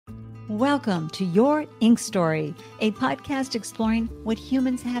Welcome to Your Ink Story, a podcast exploring what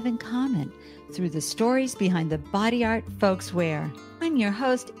humans have in common through the stories behind the body art folks wear. I'm your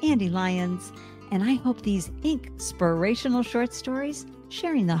host, Ande Lyons, and I hope these inspirational short stories,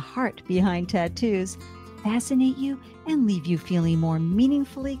 sharing the heart behind tattoos, fascinate you and leave you feeling more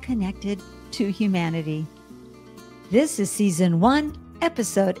meaningfully connected to humanity. This is Season 1,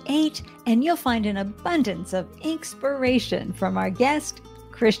 Episode 8, and you'll find an abundance of inspiration from our guest,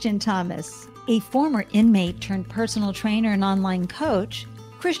 Christian Thomas. A former inmate turned personal trainer and online coach,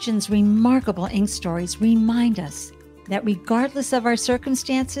 Christian's remarkable ink stories remind us that regardless of our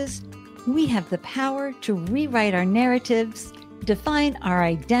circumstances, we have the power to rewrite our narratives, define our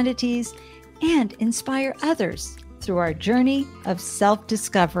identities, and inspire others through our journey of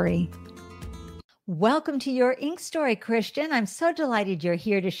self-discovery. Welcome to Your Ink Story, Christian. I'm so delighted you're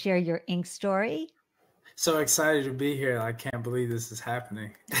here to share your ink story. So excited to be here. I can't believe this is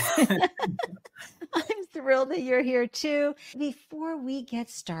happening. I'm thrilled that you're here too. Before we get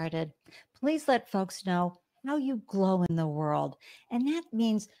started, please let folks know how you glow in the world. And that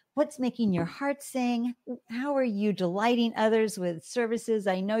means what's making your heart sing? How are you delighting others with services?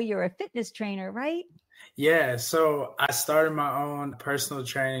 I know you're a fitness trainer, right? Yeah, so I started my own personal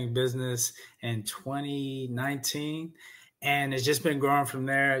training business in 2019. And it's just been growing from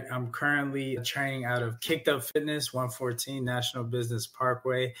there. I'm currently training out of Kicked Up Fitness, 114 National Business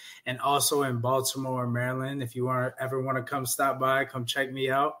Parkway, and also in Baltimore, Maryland. If you ever want to come stop by, come check me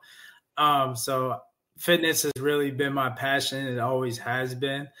out. So fitness has really been my passion. It always has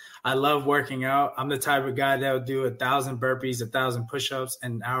been. I love working out. I'm the type of guy that will do 1,000 burpees, 1,000 push-ups,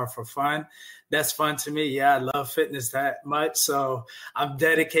 an hour for fun. That's fun to me. Yeah, I love fitness that much. So I'm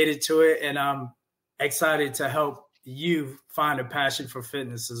dedicated to it, and I'm excited to help you find a passion for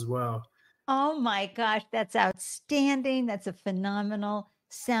fitness as well. Oh my gosh, that's outstanding. That's a phenomenal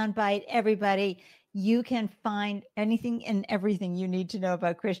soundbite. Everybody, you can find anything and everything you need to know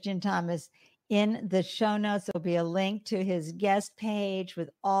about Christian Thomas in the show notes. There'll be a link to his guest page with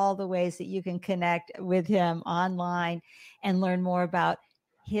all the ways that you can connect with him online and learn more about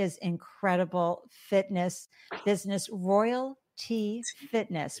his incredible fitness business, Royalty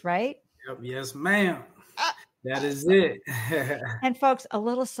Fitness, right? Yep, yes, ma'am. That is it. And folks, a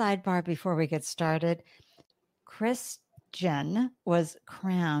little sidebar before we get started. Christian was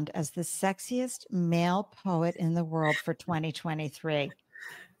crowned as the sexiest male poet in the world for 2023.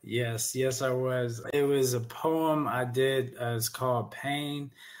 Yes, I was. It was a poem I did. It's called Pain.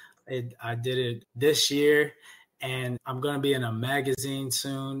 I did it this year, and I'm going to be in a magazine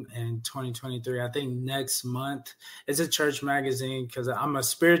soon in 2023. I think next month. It's a church magazine because I'm a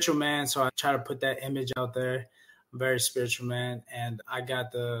spiritual man, so I try to put that image out there. I'm a very spiritual man, and I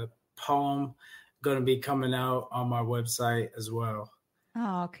got the poem going to be coming out on my website as well.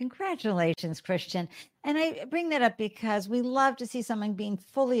 Oh, congratulations, Christian. And I bring that up because we love to see someone being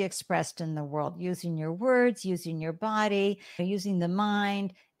fully expressed in the world, using your words, using your body, using the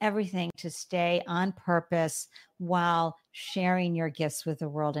mind, everything to stay on purpose while sharing your gifts with the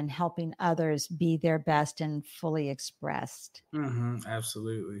world and helping others be their best and fully expressed.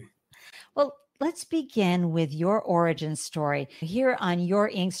 Absolutely. Well, let's begin with your origin story. Here on Your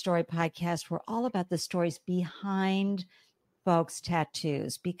Ink Story podcast, we're all about the stories behind folks'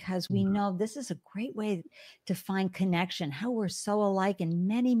 tattoos, because we know this is a great way to find connection, how we're so alike in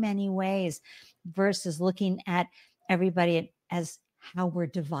many, many ways versus looking at everybody as how we're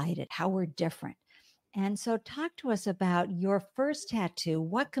divided, how we're different. And so talk to us about your first tattoo.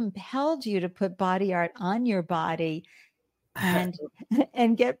 What compelled you to put body art on your body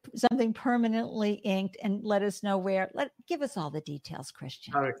and get something permanently inked, and let us know where. Give us all the details,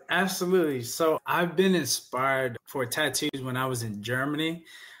 Christian. Absolutely. So I've been inspired for tattoos when I was in Germany.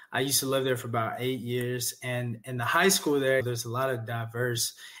 I used to live there for about 8 years. And in the high school there's a lot of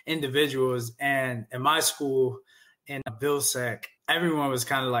diverse individuals. And in my school, in Vilsack, everyone was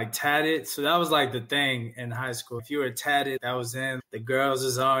kind of like tatted. So that was like the thing in high school. If you were tatted, that was in. The girls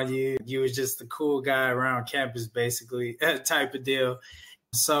was on you. You was just the cool guy around campus, basically, type of deal.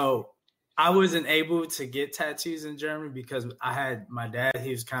 So I wasn't able to get tattoos in Germany because I had my dad, he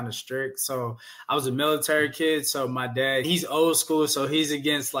was kind of strict. So I was a military kid. So my dad, he's old school. So he's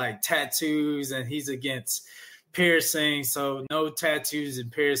against like tattoos and he's against piercings. So no tattoos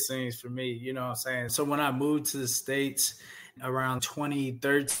and piercings for me, you know what I'm saying? So when I moved to the States around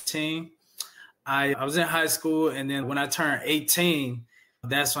 2013, I was in high school. And then when I turned 18,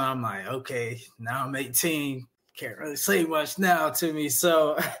 that's when I'm like, okay, now I'm 18. Can't really say much now to me.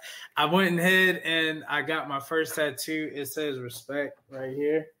 So I went ahead and I got my first tattoo. It says respect right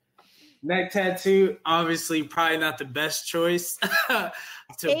here. Neck tattoo, obviously, probably not the best choice to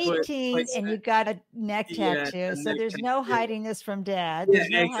put. 18 and you got a neck Yeah, tattoo. a So neck there's no tattoo. hiding this from dad. Yeah, There's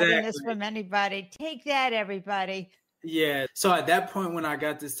no hiding this exactly. from anybody. Take that, everybody. Yeah. So at that point, when I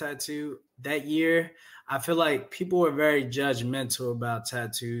got this tattoo that year, I feel like people were very judgmental about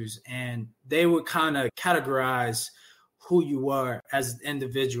tattoos, and they would kind of categorize who you are as an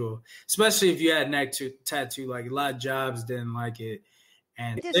individual, especially if you had tattoo. Like a lot of jobs didn't like it,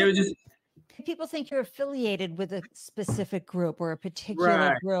 and they were just People think you're affiliated with a specific group or a particular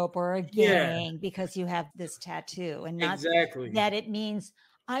right. group or a Yeah, gang because you have this tattoo, and not exactly. that it means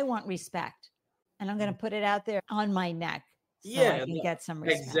I want respect and I'm going to put it out there on my neck so I Yeah, can get some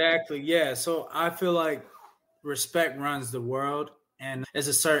respect. exactly. Yeah. So I feel like respect runs the world, and it's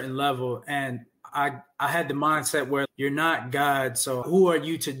a certain level. And I had the mindset where you're not God. So who are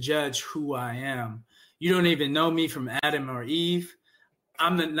you to judge who I am? You don't even know me from Adam or Eve.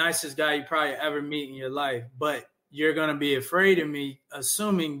 I'm the nicest guy you probably ever meet in your life, but you're going to be afraid of me,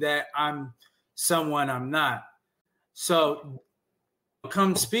 assuming that I'm someone I'm not. So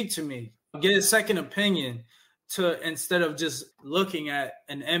come speak to me, get a second opinion instead of just looking at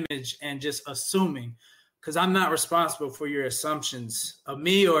an image and just assuming, because I'm not responsible for your assumptions of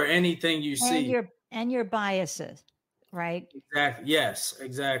me or anything you see. And your biases, right? Exactly. Yes,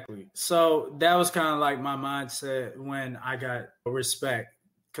 exactly. So that was kind of like my mindset when I got respect,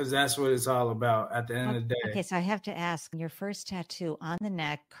 because that's what it's all about at the end of the day. Okay, so I have to ask, your first tattoo on the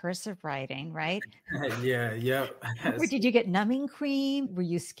neck, cursive writing, right? Yeah, yep. Or did you get numbing cream? Were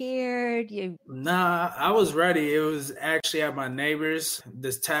you scared? Nah, I was ready. It was actually at my neighbor's.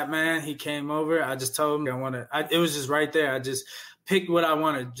 This tap man, he came over. I just told him it was just right there. I just picked what I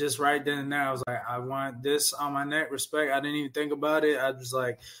wanted just right then and there. I was like, I want this on my neck, respect. I didn't even think about it. I was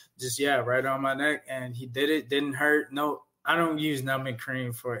like, right on my neck. And he did it. Didn't hurt. No, I don't use numbing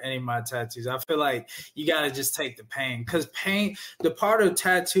cream for any of my tattoos. I feel like you got to just take the pain, because pain, the part of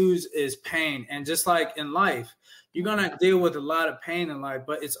tattoos is pain. And just like in life, you're going to deal with a lot of pain in life,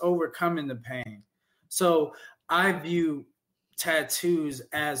 but it's overcoming the pain. So I view tattoos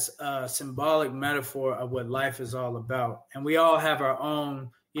as a symbolic metaphor of what life is all about. And we all have our own,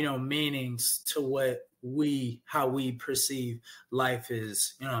 meanings to how we perceive life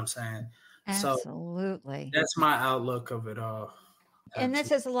is, you know what I'm saying? Absolutely. So that's my outlook of it all. And that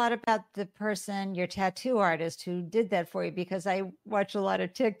says a lot about the person, your tattoo artist, who did that for you, because I watch a lot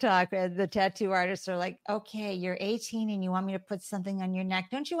of TikTok and the tattoo artists are like, okay, you're 18 and you want me to put something on your neck.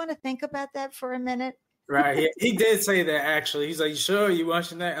 Don't you want to think about that for a minute? Right. He did say that, actually. He's like, you sure you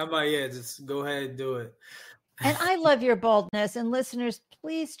want your neck? I'm like, yeah, just go ahead and do it. And I love your boldness. And listeners,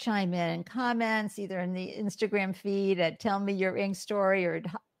 please chime in comments, either in the Instagram feed at Tell Me Your Ink Story, or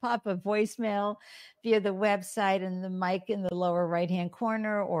pop a voicemail via the website and the mic in the lower right-hand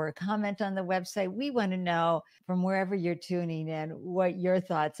corner, or a comment on the website. We want to know from wherever you're tuning in what your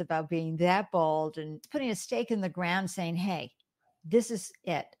thoughts about being that bold and putting a stake in the ground, saying, hey, this is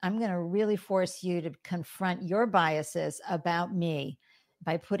it. I'm going to really force you to confront your biases about me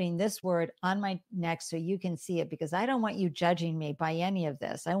by putting this word on my neck so you can see it, because I don't want you judging me by any of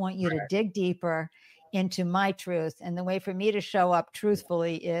this. I want you to dig deeper into my truth. And the way for me to show up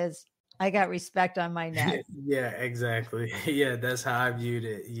truthfully is I got respect on my neck. Yeah, exactly. Yeah, that's how I viewed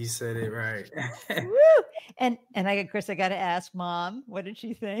it. You said it right. Woo! And Chris, I got to ask Mom, what did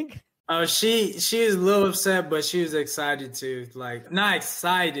she think? Oh, she was a little upset, but she was excited too. Like, not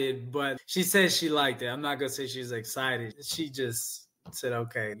excited, but she said she liked it. I'm not gonna say she was excited. She just said,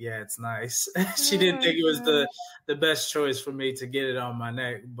 okay, yeah, it's nice. She didn't think it was the best choice for me to get it on my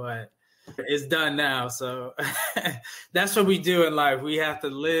neck, but it's done now. So that's what we do in life. We have to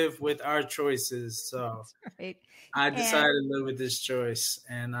live with our choices. So right. I decided to live with this choice,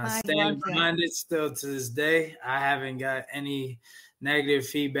 and I stand behind it still to this day. I haven't got any negative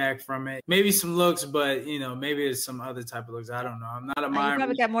feedback from it. Maybe some looks, but maybe it's some other type of looks. I don't know. I'm not a mind. You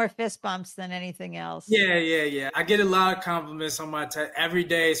probably got more fist bumps than anything else. Yeah. I get a lot of compliments on my every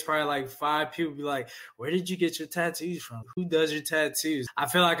day. It's probably like 5 people be like, "Where did you get your tattoos from? Who does your tattoos?" I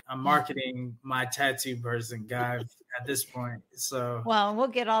feel like I'm marketing my tattoo person guy at this point. So well, we'll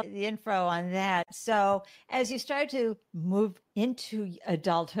get all the info on that. So as you start to move into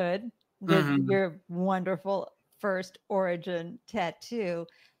adulthood with your wonderful first origin tattoo,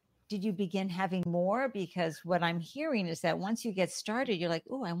 did you begin having more? Because what I'm hearing is that once you get started, you're like,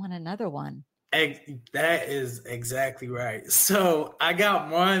 oh, I want another one. That is exactly right. So I got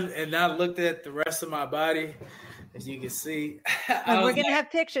one, and I looked at the rest of my body, as you can see. We're going to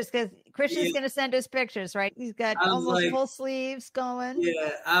have pictures, because Christian's going to send us pictures, right? He's got almost full sleeves going.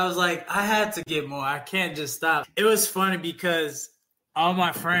 Yeah, I was like, I had to get more. I can't just stop. It was funny because all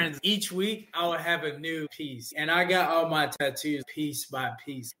my friends, each week I would have a new piece. And I got all my tattoos piece by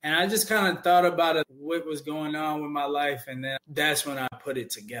piece. And I just kind of thought about it, what was going on with my life. And then that's when I put it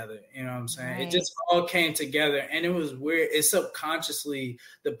together. You know what I'm saying? Right. It just all came together. And it was weird. It subconsciously,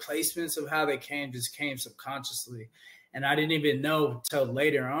 the placements of how they came just came subconsciously. And I didn't even know till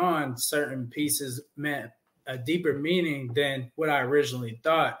later on certain pieces meant a deeper meaning than what I originally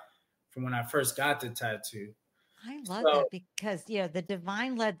thought from when I first got the tattoo. I love that because, the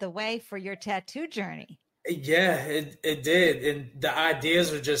divine led the way for your tattoo journey. Yeah, it did. And the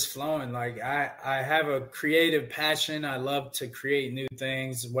ideas are just flowing. Like I have a creative passion. I love to create new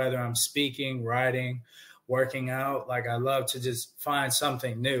things, whether I'm speaking, writing, working out. Like I love to just find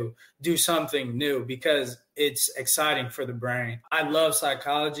something new, do something new because it's exciting for the brain. I love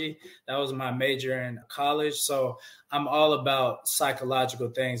psychology. That was my major in college. So I'm all about psychological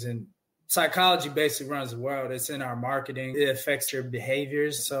things, and psychology basically runs the world. It's in our marketing. It affects your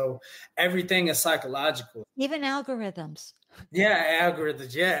behaviors. So everything is psychological. Even algorithms. Yeah,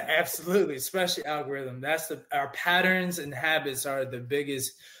 algorithms. Yeah, absolutely. Especially algorithm. Our patterns and habits are the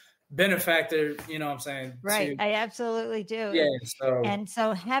biggest benefactor, you know what I'm saying? Right. I absolutely do. Yeah.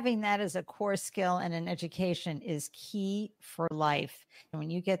 So having that as a core skill and an education is key for life. And when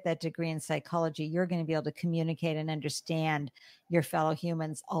you get that degree in psychology, you're going to be able to communicate and understand your fellow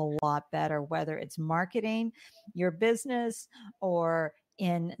humans a lot better, whether it's marketing, your business, or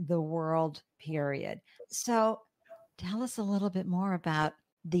in the world, period. So tell us a little bit more about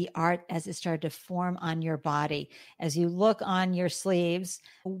the art as it started to form on your body. As you look on your sleeves,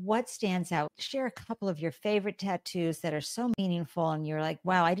 what stands out? Share a couple of your favorite tattoos that are so meaningful. And you're like,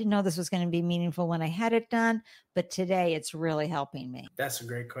 wow, I didn't know this was going to be meaningful when I had it done, but today it's really helping me. That's a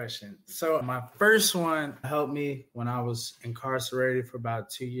great question. So my first one helped me when I was incarcerated for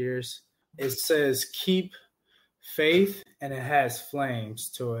about 2 years. It says, keep faith, and it has flames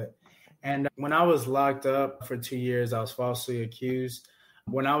to it. And when I was locked up for 2 years, I was falsely accused.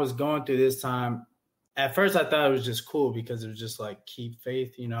 When I was going through this time, at first I thought it was just cool because it was just like keep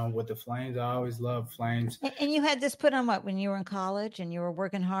faith, with the flames. I always loved flames. And you had this put on what, when you were in college and you were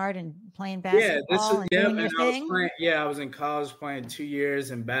working hard and playing basketball doing your thing? I was in college playing 2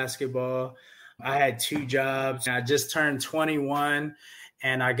 years in basketball. I had 2 jobs. I just turned 21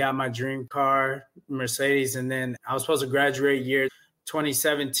 and I got my dream car, Mercedes. And then I was supposed to graduate year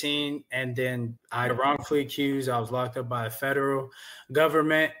 2017, and then I got wrongfully accused. I was locked up by the federal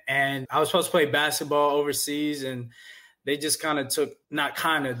government, and I was supposed to play basketball overseas, and they just they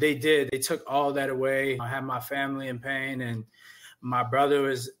took all that away. I had my family in pain, and my brother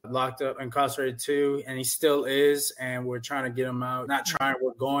was locked up, incarcerated too, and he still is, and we're trying to get him out.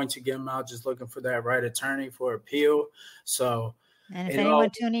 We're going to get him out, just looking for that right attorney for appeal. So, and if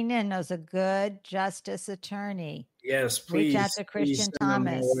anyone tuning in knows a good justice attorney, yes, please reach out to Christian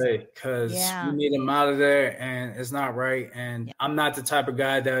Thomas, because we need him out of there, and it's not right. And I'm not the type of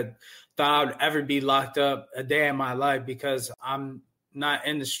guy that thought I'd ever be locked up a day in my life, because I'm not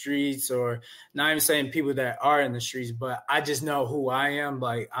in the streets, or not even saying people that are in the streets, but I just know who I am.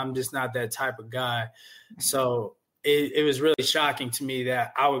 Like, I'm just not that type of guy. So it was really shocking to me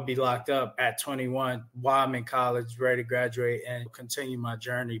that I would be locked up at 21 while I'm in college, ready to graduate and continue my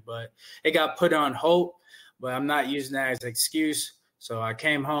journey. But it got put on hold, but I'm not using that as an excuse. So I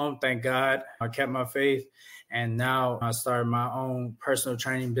came home, thank God. I kept my faith. And now I started my own personal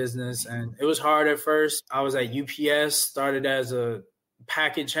training business. And it was hard at first. I was at UPS, started as a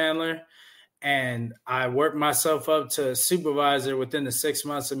package handler, and I worked myself up to supervisor within the 6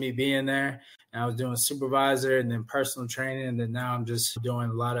 months of me being there. And I was doing supervisor and then personal training. And then now I'm just doing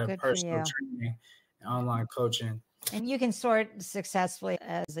a lot of personal training and online coaching. And you can sort successfully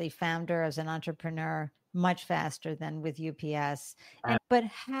as a founder, as an entrepreneur, much faster than with UPS. But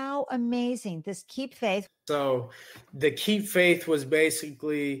how amazing, this keep faith. So the keep faith was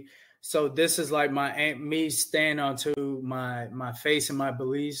basically, so this is like me staying onto my faith and my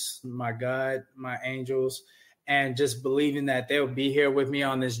beliefs, my God, my angels, and just believing that they'll be here with me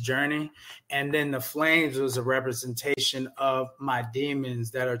on this journey. And then the flames was a representation of my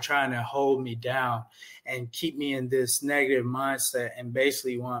demons that are trying to hold me down and keep me in this negative mindset and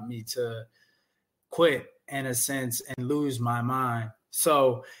basically want me to quit, in a sense, and lose my mind.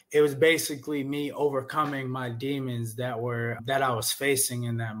 So it was basically me overcoming my demons that I was facing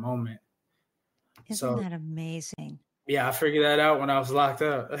in that moment. Isn't that amazing? Yeah, I figured that out when I was locked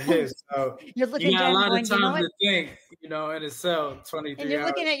up. So you're looking got down a lot going, of time to think, in a cell, 23 And you're hours.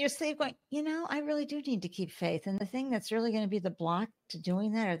 looking at your sleeve going, I really do need to keep faith. And the thing that's really going to be the block to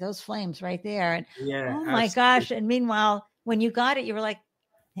doing that are those flames right there. And my gosh. And meanwhile, when you got it, you were like,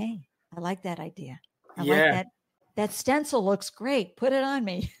 hey, I like that idea. I like that. That stencil looks great. Put it on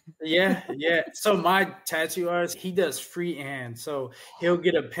me. Yeah, yeah. So my tattoo artist, he does freehand. So he'll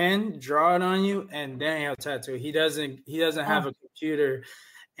get a pen, draw it on you, and then he'll tattoo. He doesn't have Oh, a computer.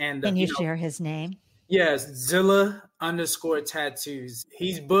 And can you share his name? yes, Zilla_tattoos.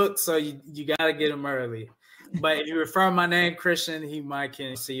 He's booked, so you gotta get him early. But if you refer my name, Christian, he might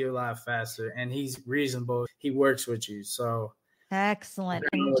can see you a lot faster, and he's reasonable. He works with you, so Excellent.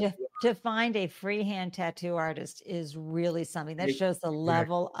 And to find a freehand tattoo artist is really something that shows the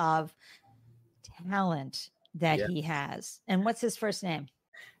level of talent that he has. And what's his first name?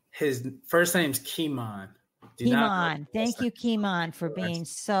 His first name's Kimon. Kimon. Thank you, Kimon, for being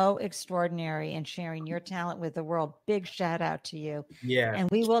so extraordinary and sharing your talent with the world. Big shout out to you. Yeah.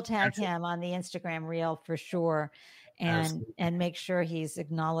 And we will tag him on the Instagram reel for sure. And make sure he's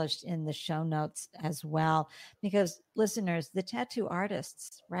acknowledged in the show notes as well. Because listeners, the tattoo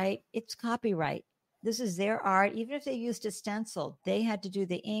artists, right? It's copyright. This is their art. Even if they used a stencil, they had to do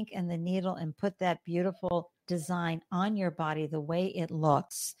the ink and the needle and put that beautiful design on your body the way it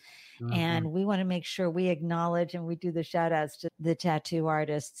looks. And we want to make sure we acknowledge and we do the shout outs to the tattoo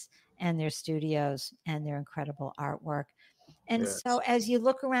artists and their studios and their incredible artwork. And so as you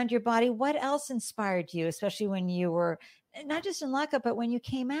look around your body, what else inspired you, especially when you were not just in lockup, but when you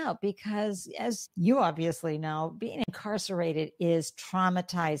came out? Because as you obviously know, being incarcerated is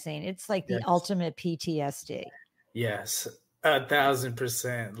traumatizing. It's like the ultimate PTSD. Yes,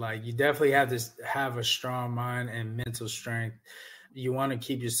 1,000%. Like you definitely have to have a strong mind and mental strength. You want to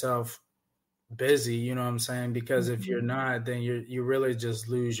keep yourself busy, you know what I'm saying? Because if you're not, then you really just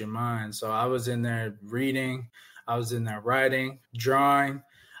lose your mind. So I was in there reading, I was in there writing, drawing.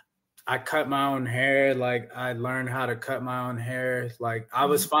 I cut my own hair. Like I learned how to cut my own hair. Like I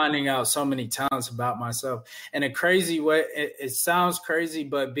was finding out so many talents about myself in a crazy way. It sounds crazy,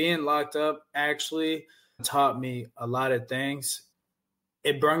 but being locked up actually taught me a lot of things.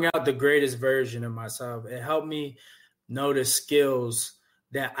 It brought out the greatest version of myself. It helped me notice skills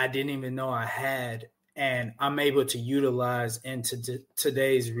that I didn't even know I had, and I'm able to utilize into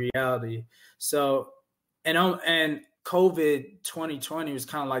today's reality. So, and COVID 2020 was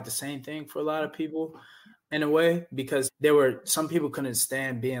kind of like the same thing for a lot of people in a way, because some people couldn't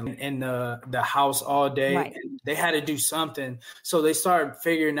stand being in the house all day. Right. And they had to do something. So they started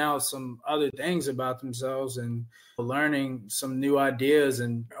figuring out some other things about themselves and learning some new ideas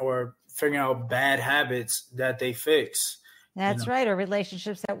or figuring out bad habits that they fix. That's right. Or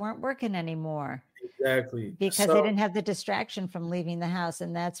relationships that weren't working anymore. Exactly. Because they didn't have the distraction from leaving the house.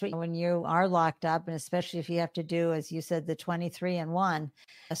 And that's what, when you are locked up, and especially if you have to do, as you said, the 23-and-1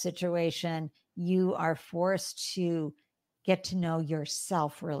 situation, you are forced to get to know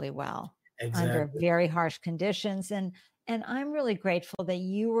yourself really well under very harsh conditions. And I'm really grateful that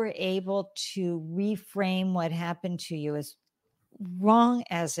you were able to reframe what happened to you, as wrong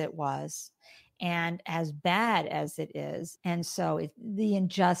as it was and as bad as it is. And so the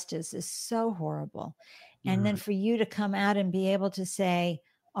injustice is so horrible. And then for you to come out and be able to say,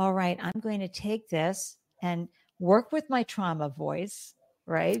 all right, I'm going to take this and work with my trauma voice,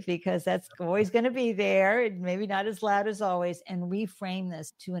 right? Because that's always going to be there, and maybe not as loud as always, and reframe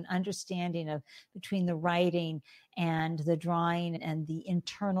this to an understanding of between the writing and the drawing and the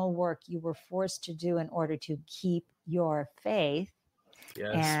internal work you were forced to do in order to keep your faith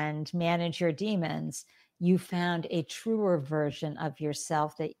and manage your demons. You found a truer version of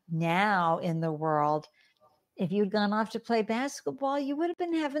yourself that now in the world, if you'd gone off to play basketball, you would have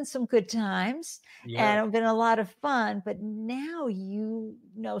been having some good times and it would have been a lot of fun. But now you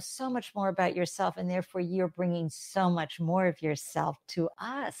know so much more about yourself, and therefore you're bringing so much more of yourself to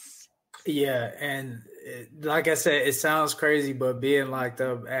us. Yeah. And like I said, it sounds crazy, but being locked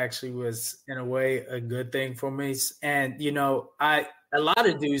up actually was in a way a good thing for me. And, a lot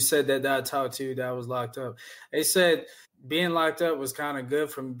of dudes said that I talked to that was locked up. They said being locked up was kind of good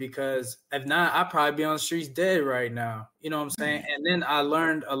for me, because if not, I'd probably be on the streets dead right now. You know what I'm saying? And then I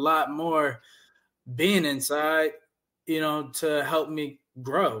learned a lot more being inside, to help me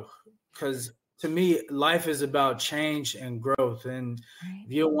grow. Because to me, life is about change and growth. And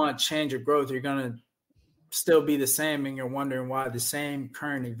if you don't want change or growth, you're going to still be the same, and you're wondering why the same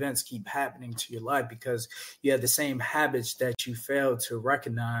current events keep happening to your life, because you have the same habits that you fail to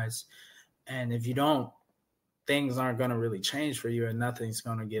recognize. And if you don't, things aren't going to really change for you, and nothing's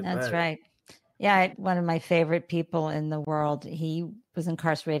going to get better. That's right. Yeah, one of my favorite people in the world, he was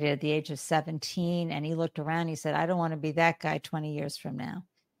incarcerated at the age of 17, and he looked around, he said, I don't want to be that guy 20 years from now.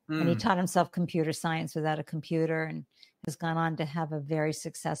 And he taught himself computer science without a computer, and has gone on to have a very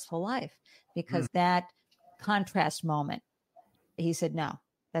successful life, because that contrast moment, he said, no,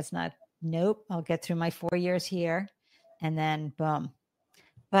 that's not nope, I'll get through my 4 years here and then boom.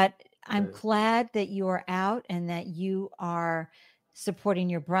 But I'm glad that you are out and that you are supporting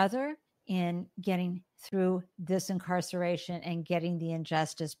your brother in getting through this incarceration and getting the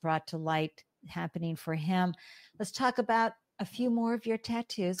injustice brought to light happening for him. Let's talk about a few more of your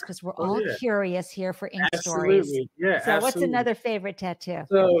tattoos because we're all curious here for Ink Stories. Yeah, so absolutely. What's another favorite tattoo?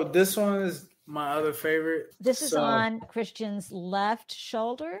 So this one is my other favorite. This is on Christian's left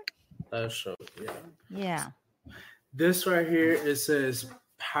shoulder. Left shoulder, yeah. Yeah. This right here, it says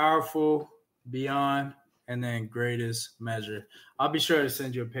powerful beyond and then greatest measure. I'll be sure to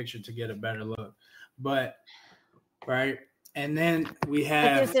send you a picture to get a better look. But, right. And then we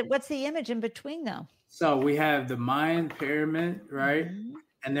have. What's the image in between though? So we have the mind pyramid, right? Mm-hmm.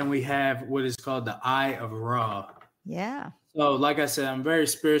 And then we have what is called the Eye of Ra. Yeah. So like I said, I'm a very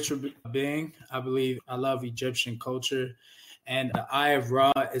spiritual being. I love Egyptian culture. And the Eye of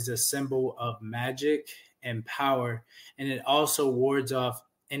Ra is a symbol of magic and power. And it also wards off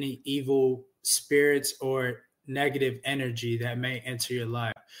any evil spirits or negative energy that may enter your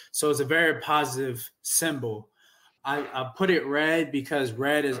life. So it's a very positive symbol. I put it red because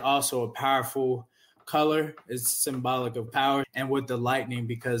red is also a powerful color. It's symbolic of power. And with the lightning,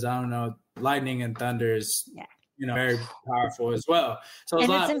 because lightning and thunder is very powerful as well. So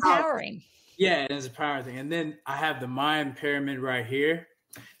it's empowering. Yeah, it's a power thing. And then I have the Mayan pyramid right here.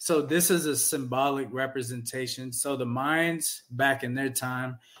 So this is a symbolic representation. So the Mayans back in their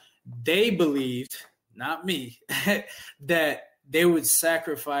time, they believed, not me, that they would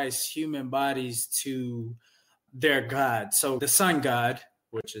sacrifice human bodies to their god. So the sun god,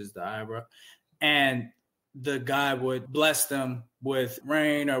 which is the eyebrow, and the god would bless them with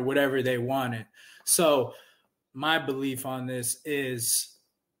rain or whatever they wanted. So my belief on this is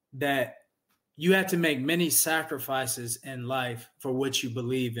that you have to make many sacrifices in life for what you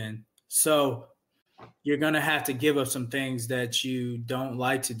believe in. So you're going to have to give up some things that you don't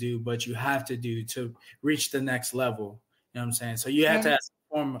like to do, but you have to do to reach the next level. You know what I'm saying? So you have to have some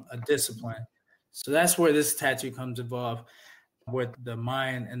form of discipline. So that's where this tattoo comes involved with the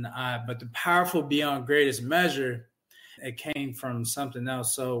mind and the eye. But the powerful beyond greatest measure, it came from something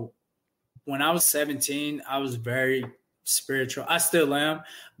else. So when I was 17, I was very spiritual. I still am,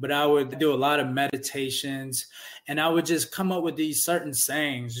 but I would do a lot of meditations and I would just come up with these certain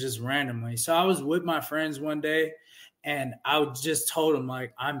sayings just randomly. So I was with my friends one day and I just told them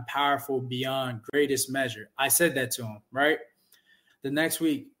like, I'm powerful beyond greatest measure. I said that to them, right? The next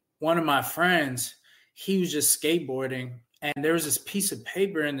week, one of my friends, he was just skateboarding and there was this piece of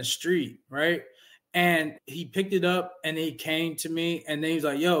paper in the street, right? And he picked it up and he came to me and then he was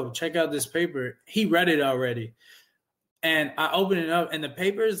like, yo, check out this paper. He read it already. And I opened it up and the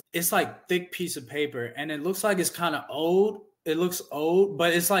papers, it's like thick piece of paper and it looks like it's kind of old. It looks old,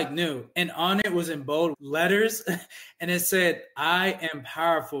 but it's like new. And on it was in bold letters and it said, I am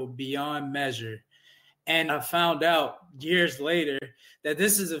powerful beyond measure. And I found out years later that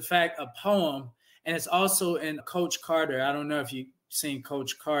this is in fact a poem and it's also in Coach Carter. I don't know if you've seen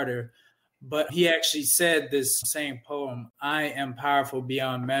Coach Carter, but he actually said this same poem, I am powerful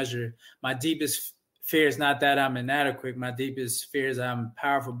beyond measure. My deepest fear is not that I'm inadequate. My deepest fear is I'm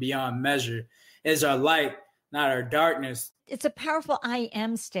powerful beyond measure. Is our light, not our darkness. It's a powerful I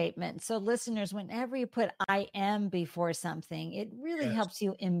am statement. So listeners, whenever you put I am before something, it really helps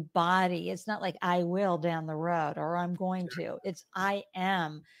you embody. It's not like I will down the road or I'm going to. It's I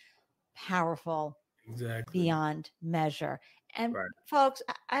am powerful beyond measure. And folks,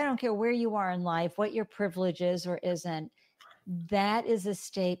 I don't care where you are in life, what your privilege is or isn't. That is a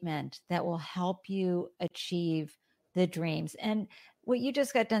statement that will help you achieve the dreams. And what you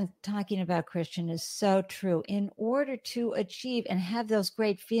just got done talking about, Christian, is so true. In order to achieve and have those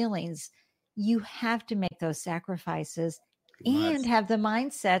great feelings, you have to make those sacrifices and have the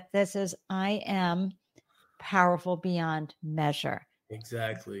mindset that says, I am powerful beyond measure.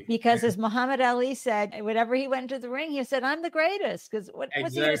 Exactly. Because as Muhammad Ali said, whenever he went into the ring, he said, I'm the greatest. Because what's he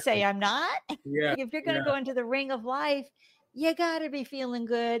going to say? I'm not? Yeah. If you're going to go into the ring of life, you got to be feeling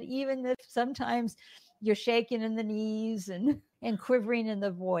good, even if sometimes you're shaking in the knees and quivering in the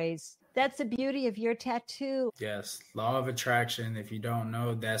voice. That's the beauty of your tattoo. Yes. Law of attraction. If you don't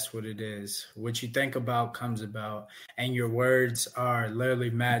know, that's what it is. What you think about comes about. And your words are literally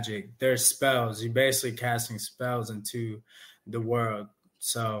magic. They're spells. You're basically casting spells into the world.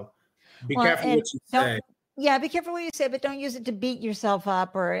 So be careful what you say. Yeah, be careful what you say, but don't use it to beat yourself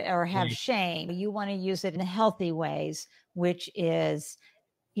up or have shame. You want to use it in healthy ways, which is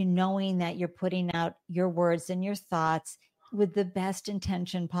knowing that you're putting out your words and your thoughts with the best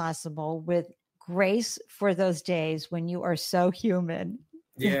intention possible, with grace for those days when you are so human.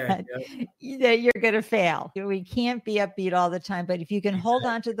 Yeah. that you're going to fail. We can't be upbeat all the time, but if you can hold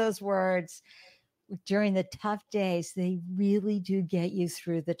on to those words during the tough days, they really do get you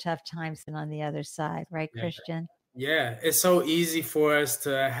through the tough times and on the other side, right, Christian? Yeah, it's so easy for us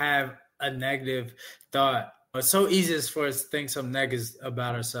to have a negative thought. It's so easy for us to think some negatives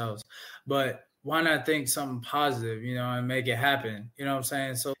about ourselves. But why not think something positive, and make it happen? You know what I'm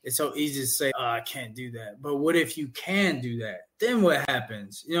saying? So it's so easy to say, oh, I can't do that. But what if you can do that? Then what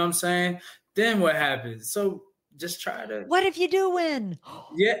happens? You know what I'm saying? Then what happens? So just try to. What if you do win?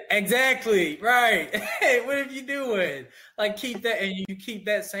 Yeah, exactly. Right. Hey, what if you do win? Like keep that, and you keep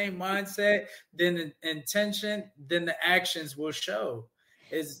that same mindset, then the intention, then the actions will show.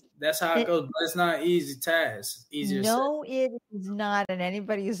 That's how it goes. But it's not an easy task. Easier No, it is not. And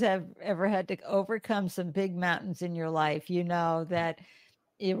anybody who's ever had to overcome some big mountains in your life, you know that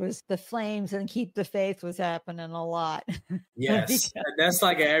it was the flames and keep the faith was happening a lot. Yes, that's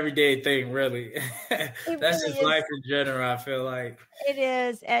like an everyday thing, really. That's really just life in general, I feel like. It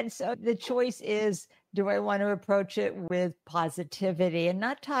is. And so the choice is, do I want to approach it with positivity and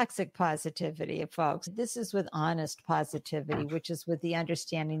not toxic positivity, folks? This is with honest positivity, which is with the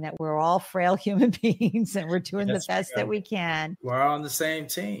understanding that we're all frail human beings and we're doing the best that we can. We're all on the same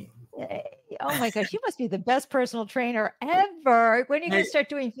team. Oh my gosh, you must be the best personal trainer ever. When are you going to start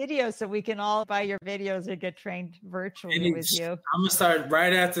doing videos so we can all buy your videos and get trained virtually with you? I'm going to start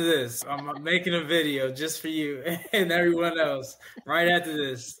right after this. I'm making a video just for you and everyone else right after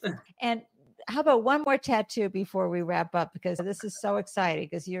this. And how about one more tattoo before we wrap up? Because this is so exciting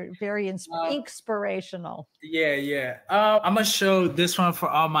because you're very inspirational. Yeah. I'm going to show this one for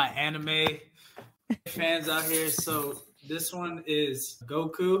all my anime fans out here. So this one is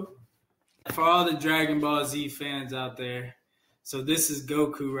Goku. For all the Dragon Ball Z fans out there, so this is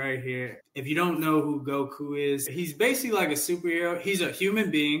Goku right here. If you don't know who Goku is, he's basically like a superhero. He's a human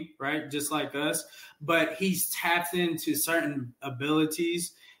being, right? Just like us, but he's tapped into certain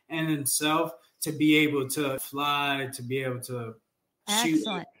abilities and himself to be able to fly, to be able to shoot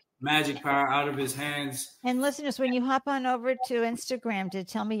magic power out of his hands. And listeners, when you hop on over to Instagram to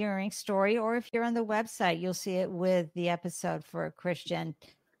tell me your ink story, or if you're on the website, you'll see it with the episode for Christian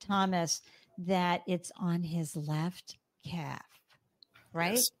Thomas, that it's on his left calf,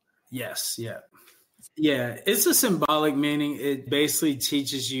 right? Yes. Yeah, it's a symbolic meaning. It basically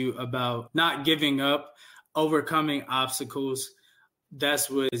teaches you about not giving up, overcoming obstacles.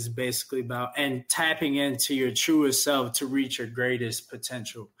 That's what it's basically about, and tapping into your truest self to reach your greatest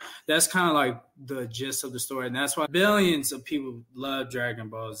potential. That's kind of like the gist of the story, and that's why billions of people love Dragon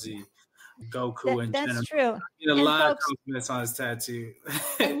Ball Z. Goku and that's true. He had a lot of compliments on his tattoo.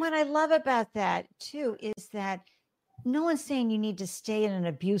 And what I love about that too is that no one's saying you need to stay in an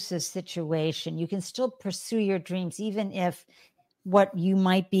abusive situation. You can still pursue your dreams, even if what you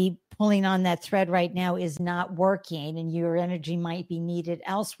might be pulling on that thread right now is not working and your energy might be needed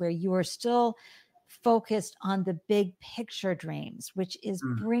elsewhere. You are still focused on the big picture dreams, which is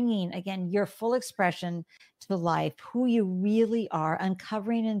bringing, again, your full expression to life, who you really are,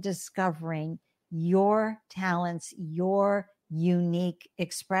 uncovering and discovering your talents, your unique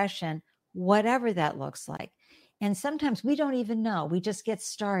expression, whatever that looks like. And sometimes we don't even know. We just get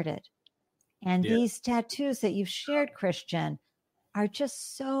started. And these tattoos that you've shared, Christian, are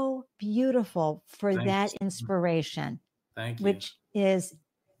just so beautiful for that inspiration. Thank you. Which is,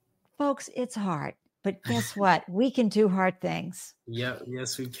 folks, it's hard. But guess what? We can do hard things. Yep.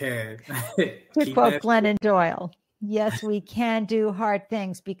 Yes, we can. To quote Glennon Doyle, yes, we can do hard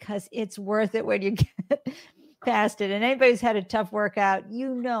things because it's worth it when you get past it. And anybody who's had a tough workout,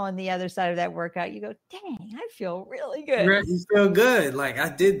 on the other side of that workout, you go, dang, I feel really good. You feel good. Like I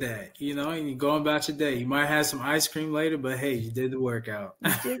did that, and you're going about your day. You might have some ice cream later, but hey, you did the workout.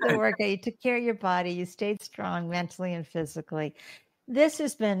 You did the workout. You took care of your body. You stayed strong mentally and physically. This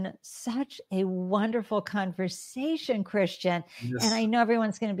has been such a wonderful conversation, Christian. Yes. And I know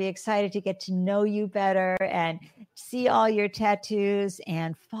everyone's going to be excited to get to know you better and see all your tattoos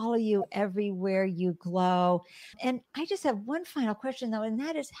and follow you everywhere you glow. And I just have one final question, though, and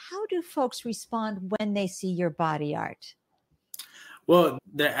that is, how do folks respond when they see your body art? Well,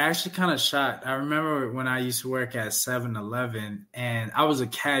 they're actually kind of shocked. I remember when I used to work at 7-Eleven, and I was a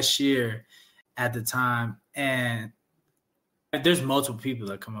cashier at the time, and there's multiple people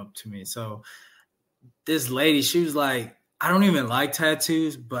that come up to me. So this lady, she was like, I don't even like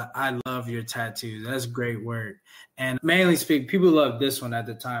tattoos, but I love your tattoos. That's great work. And mainly speaking, people love this one at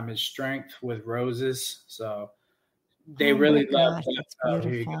the time. It's Strength with Roses. So they really love that.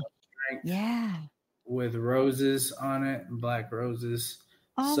 Here you go. Strength. Yeah. With roses on it, black roses.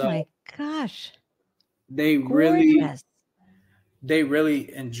 Oh my gosh. They really, they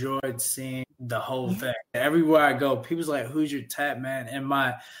really enjoyed seeing the whole thing. Everywhere I go, people's like, who's your tat man? And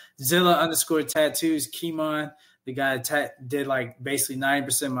my Zilla_tattoos, Kimon, the guy did like basically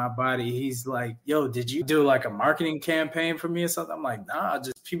 90% of my body. He's like, yo, did you do like a marketing campaign for me or something? I'm like, nah,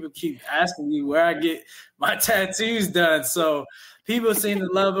 just people keep asking me where I get my tattoos done. So people seem to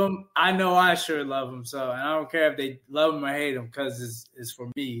love them. I know I sure love them. So, and I don't care if they love them or hate them because it's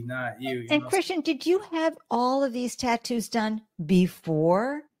for me, not you. And Christian, did you have all of these tattoos done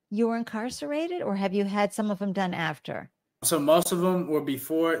before you were incarcerated, or have you had some of them done after? So most of them were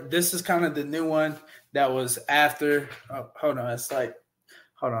before. This is kind of the new one that was after. Oh, hold on. It's like,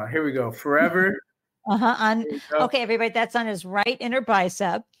 hold on. Here we go. Forever. Okay, everybody, that's on his right inner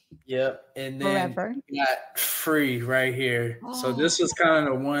bicep. Yep. And then Forever. got free right here. Oh. So this was kind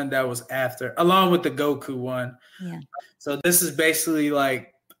of the one that was after, along with the Goku one. Yeah. So this is basically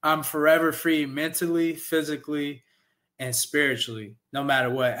like I'm forever free mentally, physically, and spiritually, no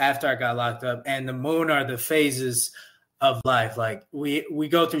matter what, after I got locked up. And the moon are the phases of life. Like we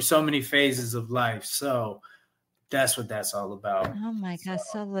go through so many phases of life. So that's what that's all about. Oh my gosh,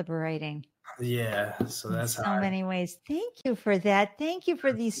 so liberating. Yeah. So that's so many ways. Thank you for that. Thank you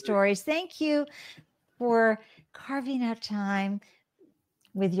for these stories. Thank you for carving out time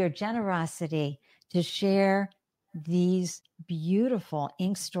with your generosity to share these beautiful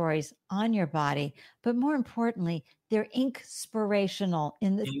ink stories on your body, but more importantly, they're inspirational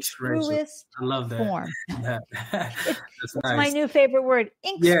in the truest I love that. form. It's nice. My new favorite word,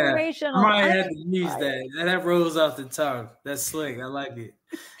 inspirational. Yeah, I had to use that. That rolls off the tongue. That's slick. I like it.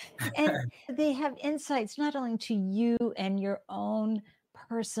 And they have insights not only to you and your own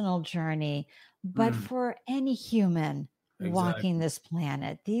personal journey, but for any human walking this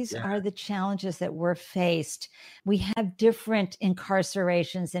planet. These are the challenges that we're faced. We have different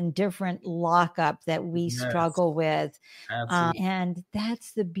incarcerations and different lockup that we struggle with. And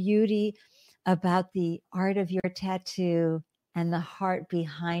that's the beauty about the art of your tattoo and the heart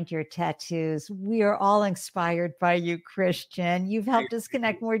behind your tattoos. We are all inspired by you, Christian. You've helped us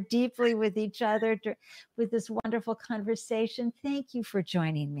connect more deeply with each other with this wonderful conversation. Thank you for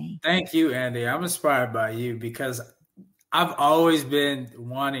joining me. Thank you, Ande. I'm inspired by you because I've always been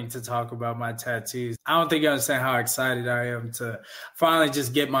wanting to talk about my tattoos. I don't think you understand how excited I am to finally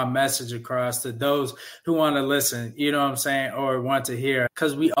just get my message across to those who want to listen, you know what I'm saying, or want to hear,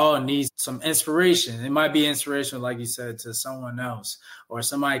 because we all need some inspiration. It might be inspirational, like you said, to someone else, or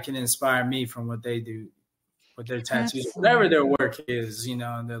somebody can inspire me from what they do with their tattoos, whatever their work is, you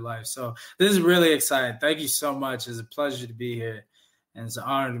know, in their life. So this is really exciting. Thank you so much. It's a pleasure to be here, and it's an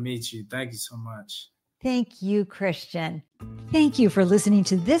honor to meet you. Thank you so much. Thank you, Christian. Thank you for listening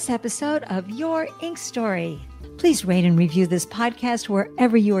to this episode of Your Ink Story. Please rate and review this podcast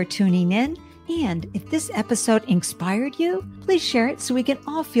wherever you are tuning in. And if this episode inspired you, please share it so we can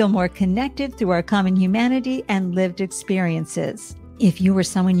all feel more connected through our common humanity and lived experiences. If you or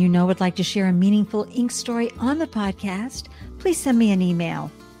someone you know would like to share a meaningful ink story on the podcast, please send me an email,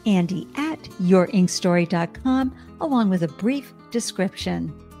 ande@yourinkstory.com, along with a brief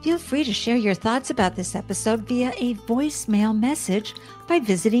description. Feel free to share your thoughts about this episode via a voicemail message by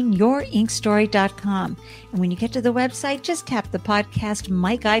visiting yourinkstory.com. And when you get to the website, just tap the podcast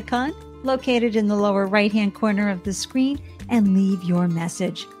mic icon located in the lower right-hand corner of the screen and leave your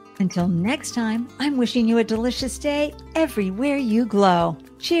message. Until next time, I'm wishing you a delicious day everywhere you glow.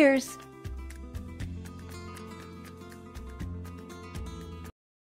 Cheers.